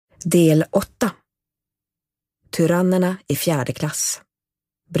Del 8. Tyrannerna i 4:e klass.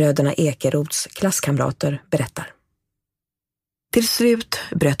 Bröderna Ekeroths klasskamrater berättar. Till slut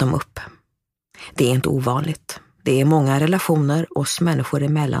bröt de upp. Det är inte ovanligt. Det är många relationer oss människor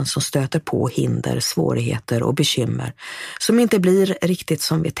emellan som stöter på hinder, svårigheter och bekymmer som inte blir riktigt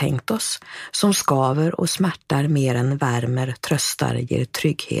som vi tänkt oss, som skaver och smärtar mer än värmer, tröstar, ger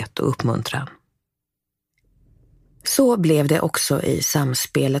trygghet och uppmuntran. Så blev det också i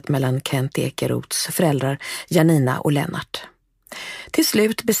samspelet mellan Kent Ekeroths föräldrar Janina och Lennart. Till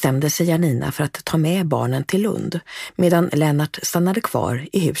slut bestämde sig Janina för att ta med barnen till Lund, medan Lennart stannade kvar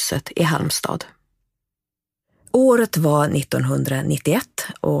i huset i Halmstad. Året var 1991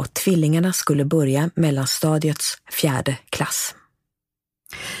 och tvillingarna skulle börja mellanstadiets 4:e klass.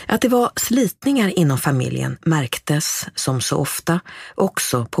 Att det var slitningar inom familjen märktes, som så ofta,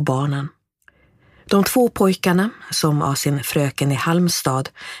 också på barnen. De 2 pojkarna, som av sin fröken i Halmstad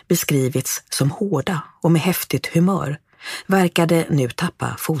beskrivits som hårda och med häftigt humör, verkade nu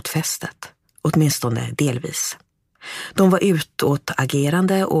tappa fotfästet, åtminstone delvis. De var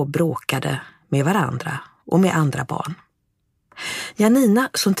utåtagerande och bråkade med varandra och med andra barn. Janina,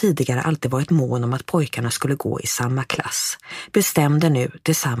 som tidigare alltid varit mån om att pojkarna skulle gå i samma klass, bestämde nu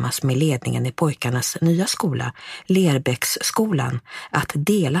tillsammans med ledningen i pojkarnas nya skola, Lerbäcksskolan, att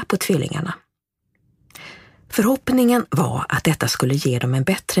dela på tvillingarna. Förhoppningen var att detta skulle ge dem en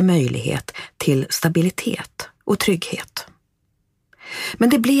bättre möjlighet till stabilitet och trygghet. Men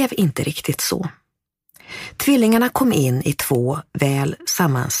det blev inte riktigt så. Tvillingarna kom in i 2 väl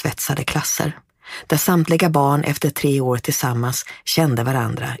sammansvetsade klasser, där samtliga barn efter 3 år tillsammans kände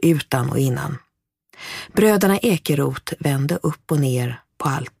varandra utan och innan. Bröderna Ekeroth vände upp och ner på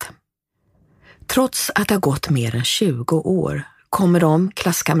allt. Trots att det har gått mer än 20 år kommer de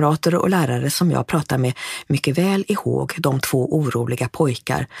klasskamrater och lärare som jag pratar med mycket väl ihåg de 2 oroliga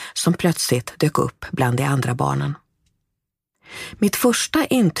pojkar som plötsligt dök upp bland de andra barnen. Mitt första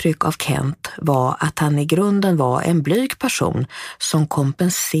intryck av Kent var att han i grunden var en blyg person som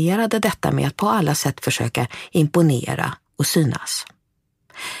kompenserade detta med att på alla sätt försöka imponera och synas.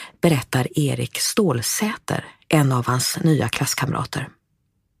 Berättar Erik Stålsäter, en av hans nya klasskamrater.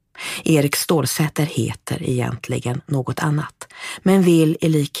 Erik Stålsäter heter egentligen något annat, men vill i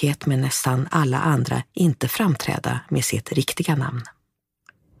likhet med nästan alla andra inte framträda med sitt riktiga namn.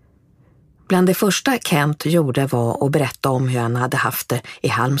 Bland det första Kent gjorde var att berätta om hur han hade haft det i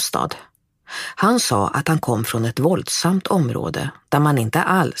Halmstad. Han sa att han kom från ett våldsamt område där man inte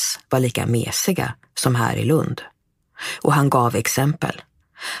alls var lika mesiga som här i Lund. Och han gav exempel.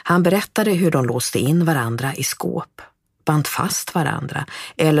 Han berättade hur de låste in varandra i skåp, band fast varandra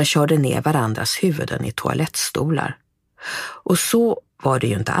eller körde ner varandras huvuden i toalettstolar. Och så var det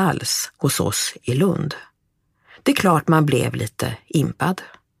ju inte alls hos oss i Lund. Det är klart man blev lite impad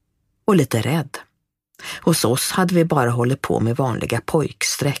och lite rädd. Hos oss hade vi bara hållit på med vanliga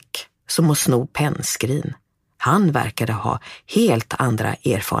pojksträck, som att sno pennskrin. Han verkade ha helt andra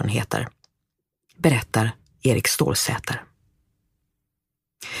erfarenheter, berättar Erik Stålsäter.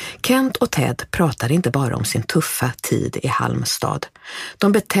 Kent och Ted pratade inte bara om sin tuffa tid i Halmstad.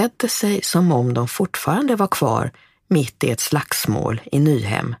 De betedde sig som om de fortfarande var kvar mitt i ett slagsmål i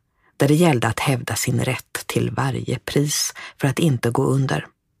Nyhem, där det gällde att hävda sin rätt till varje pris för att inte gå under,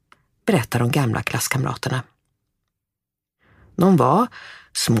 berättar de gamla klasskamraterna. De var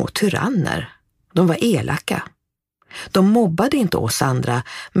små tyranner. De var elaka. De mobbade inte oss andra,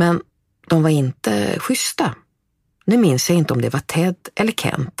 men de var inte schyssta. Nu minns jag inte om det var Ted eller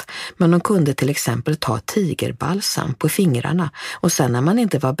Kent, men de kunde till exempel ta tigerbalsam på fingrarna och sen när man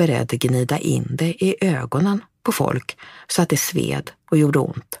inte var beredd gnida in det i ögonen på folk så att det sved och gjorde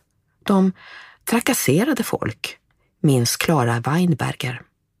ont. De trakasserade folk, minns Clara Weinberger.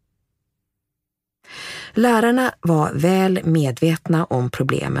 Lärarna var väl medvetna om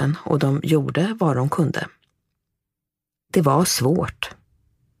problemen och de gjorde vad de kunde. Det var svårt,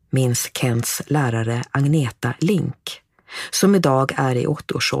 minns Kents lärare Agneta Link, som idag är i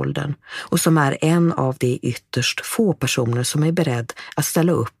 80-årsåldern och som är en av de ytterst få personer som är beredd att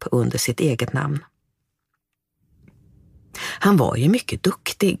ställa upp under sitt eget namn. Han var ju mycket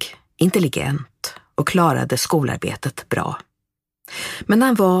duktig, intelligent och klarade skolarbetet bra.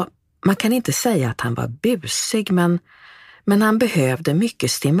 Men man kan inte säga att han var busig, men han behövde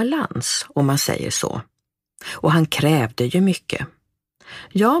mycket stimulans, om man säger så. Och han krävde ju mycket.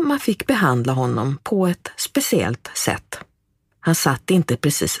 Ja, man fick behandla honom på ett speciellt sätt. Han satt inte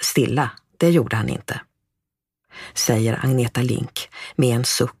precis stilla, det gjorde han inte. Säger Agneta Link med en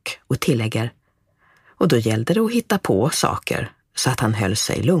suck och tillägger. Och då gällde det att hitta på saker så att han höll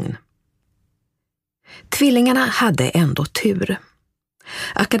sig lugn. Tvillingarna hade ändå tur.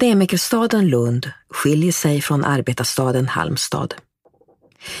 Akademikerstaden Lund skiljer sig från arbetarstaden Halmstad.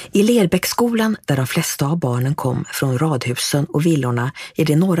 I Lerbäcksskolan, där de flesta av barnen kom från radhusen och villorna i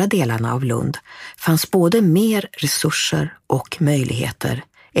de norra delarna av Lund, fanns både mer resurser och möjligheter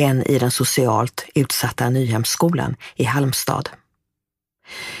än i den socialt utsatta Nyhemsskolan i Halmstad.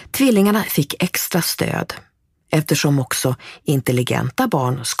 Tvillingarna fick extra stöd, eftersom också intelligenta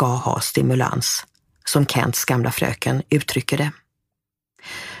barn ska ha stimulans, som Kents gamla fröken uttrycker det.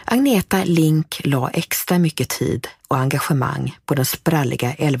 Agneta Link la extra mycket tid och engagemang på den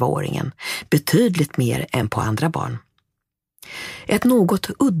spralliga 11-åringen, betydligt mer än på andra barn. Ett något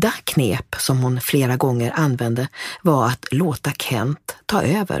udda knep som hon flera gånger använde var att låta Kent ta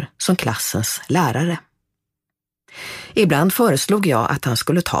över som klassens lärare. Ibland föreslog jag att han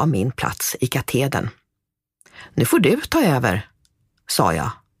skulle ta min plats i katedern. Nu får du ta över, sa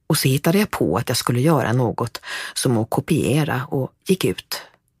jag, och så hittade jag på att jag skulle göra något som att kopiera och gick ut.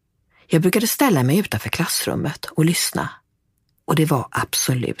 Jag brukade ställa mig utanför klassrummet och lyssna, och det var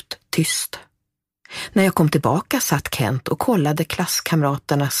absolut tyst. När jag kom tillbaka satt Kent och kollade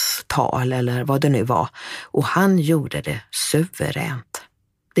klasskamraternas tal eller vad det nu var, och han gjorde det suveränt.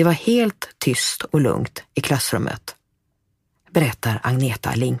 Det var helt tyst och lugnt i klassrummet, berättar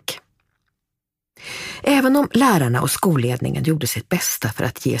Agneta Link. Även om lärarna och skolledningen gjorde sitt bästa för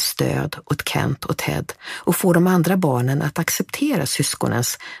att ge stöd åt Kent och Ted och få de andra barnen att acceptera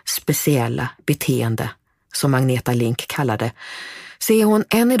syskonens speciella beteende, som Agneta Link kallade, så är hon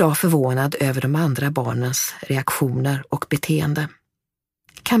än idag förvånad över de andra barnens reaktioner och beteende.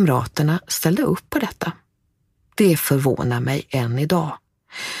 Kamraterna ställde upp på detta. Det förvånar mig än idag.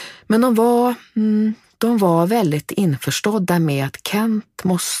 Men de var väldigt införstådda med att Kent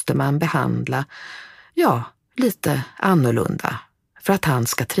måste man behandla, lite annorlunda för att han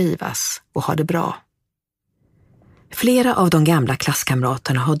ska trivas och ha det bra. Flera av de gamla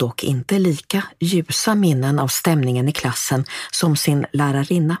klasskamraterna har dock inte lika ljusa minnen av stämningen i klassen som sin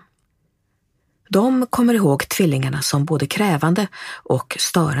lärarinna. De kommer ihåg tvillingarna som både krävande och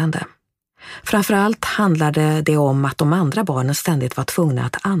störande. Framförallt handlade det om att de andra barnen ständigt var tvungna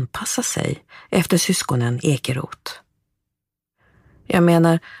att anpassa sig efter syskonen Ekeroth. Jag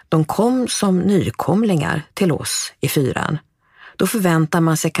menar, de kom som nykomlingar till oss i 4:an. Då förväntar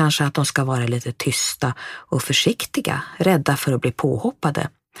man sig kanske att de ska vara lite tysta och försiktiga, rädda för att bli påhoppade.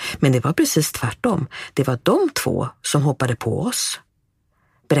 Men det var precis tvärtom. Det var de 2 som hoppade på oss,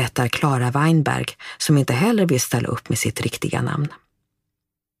 berättar Clara Weinberg, som inte heller vill ställa upp med sitt riktiga namn.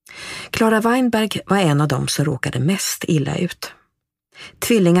 Clara Weinberg var en av dem som råkade mest illa ut.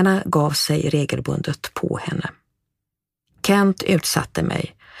 Tvillingarna gav sig regelbundet på henne. Kent utsatte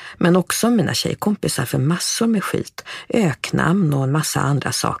mig, men också mina tjejkompisar, för massor med skit, öknamn och en massa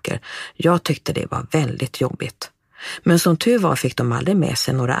andra saker. Jag tyckte det var väldigt jobbigt. Men som tur var fick de aldrig med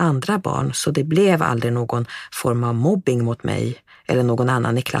sig några andra barn, så det blev aldrig någon form av mobbing mot mig eller någon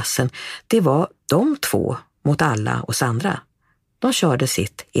annan i klassen. Det var de 2 mot alla oss andra. De körde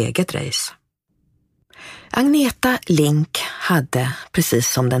sitt eget race. Agneta Link hade,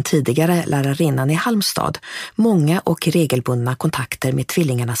 precis som den tidigare lärarinnan i Halmstad, många och regelbundna kontakter med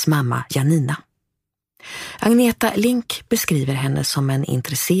tvillingarnas mamma Janina. Agneta Link beskriver henne som en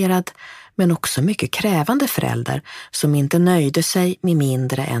intresserad men också mycket krävande förälder som inte nöjde sig med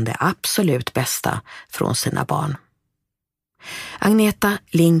mindre än det absolut bästa från sina barn. Agneta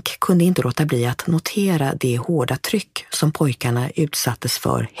Link kunde inte låta bli att notera det hårda tryck som pojkarna utsattes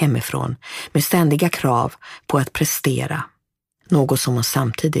för hemifrån, med ständiga krav på att prestera, något som hon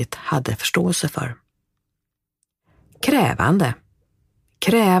samtidigt hade förståelse för.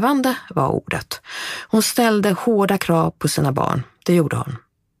 Krävande var ordet. Hon ställde hårda krav på sina barn, det gjorde hon.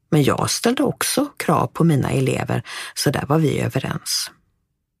 Men jag ställde också krav på mina elever, så där var vi överens.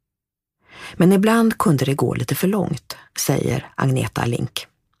 Men ibland kunde det gå lite för långt, säger Agneta Link.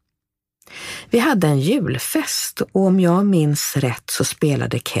 Vi hade en julfest och om jag minns rätt så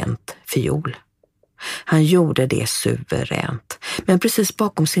spelade Kent fiol. Han gjorde det suveränt, men precis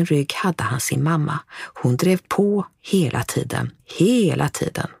bakom sin rygg hade han sin mamma. Hon drev på hela tiden,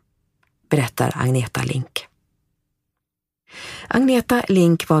 berättar Agneta Link. Agneta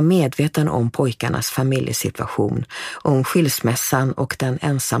Link var medveten om pojkarnas familjesituation, om skilsmässan och den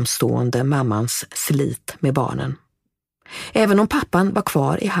ensamstående mammans slit med barnen. Även om pappan var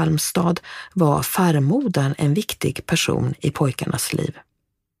kvar i Halmstad var farmodern en viktig person i pojkarnas liv.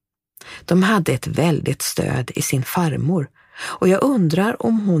 De hade ett väldigt stöd i sin farmor och jag undrar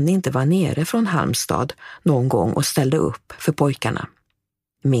om hon inte var nere från Halmstad någon gång och ställde upp för pojkarna,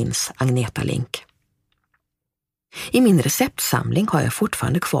 minns Agneta Link. I min receptsamling har jag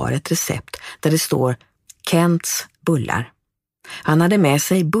fortfarande kvar ett recept där det står Kents bullar. Han hade med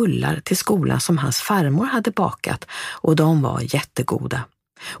sig bullar till skolan som hans farmor hade bakat och de var jättegoda.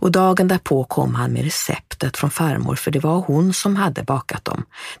 Och dagen därpå kom han med receptet från farmor för det var hon som hade bakat dem.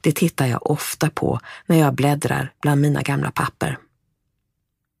 Det tittar jag ofta på när jag bläddrar bland mina gamla papper.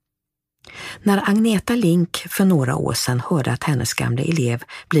 När Agneta Link för några år sedan hörde att hennes gamla elev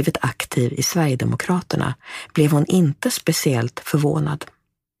blivit aktiv i Sverigedemokraterna blev hon inte speciellt förvånad.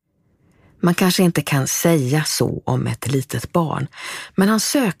 Man kanske inte kan säga så om ett litet barn, men han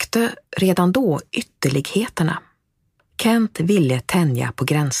sökte redan då ytterligheterna. Kent ville tänja på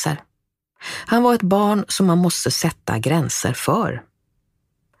gränser. Han var ett barn som man måste sätta gränser för,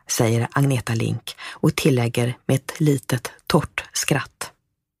 säger Agneta Link och tillägger med ett litet torrt skratt.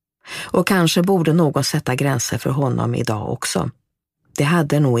 Och kanske borde någon sätta gränser för honom idag också. Det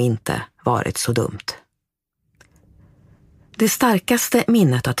hade nog inte varit så dumt. Det starkaste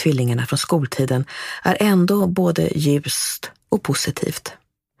minnet av tvillingarna från skoltiden är ändå både ljust och positivt.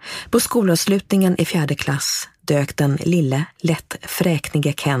 På skolavslutningen i 4:e klass dök den lille, lätt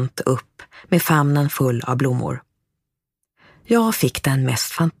fräknige Kent upp med famnen full av blommor. Jag fick den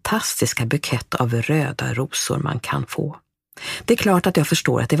mest fantastiska bukett av röda rosor man kan få. Det är klart att jag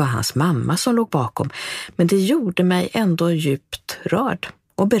förstår att det var hans mamma som låg bakom, men det gjorde mig ändå djupt rörd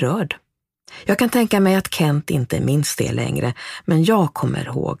och berörd. Jag kan tänka mig att Kent inte minns det längre, men jag kommer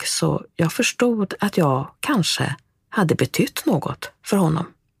ihåg så jag förstod att jag kanske hade betytt något för honom.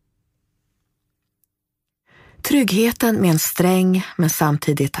 Tryggheten med en sträng men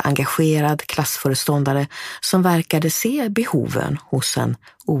samtidigt engagerad klassföreståndare som verkade se behoven hos en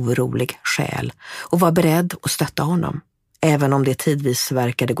orolig själ och var beredd att stötta honom, även om det tidvis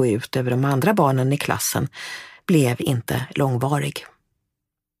verkade gå ut över de andra barnen i klassen, blev inte långvarig.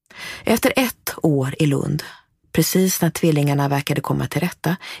 Efter 1 år i Lund, precis när tvillingarna verkade komma till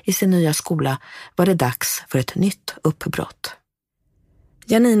rätta i sin nya skola, var det dags för ett nytt uppbrott.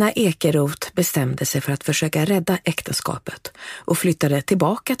 Janina Ekeroth bestämde sig för att försöka rädda äktenskapet och flyttade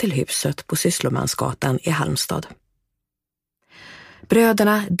tillbaka till huset på Sysslemansgatan i Halmstad.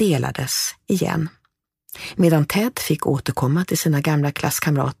 Bröderna delades igen. Medan Ted fick återkomma till sina gamla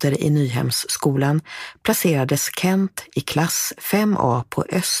klasskamrater i Nyhemsskolan placerades Kent i klass 5A på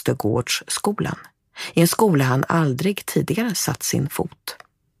Östergårdsskolan, i en skola han aldrig tidigare satt sin fot.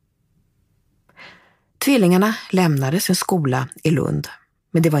 Tvillingarna lämnade sin skola i Lund,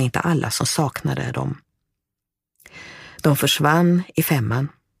 men det var inte alla som saknade dem. De försvann i 5:an,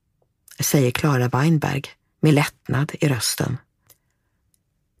 säger Clara Weinberg med lättnad i rösten.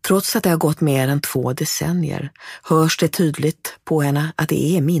 Trots att det har gått mer än 2 decennier hörs det tydligt på henne att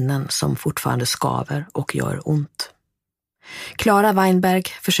det är minnen som fortfarande skaver och gör ont. Clara Weinberg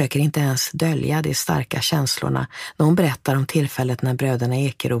försöker inte ens dölja de starka känslorna när hon berättar om tillfället när bröderna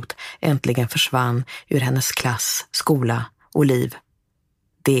Ekeroth äntligen försvann ur hennes klass, skola och liv.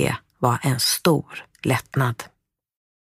 Det var en stor lättnad.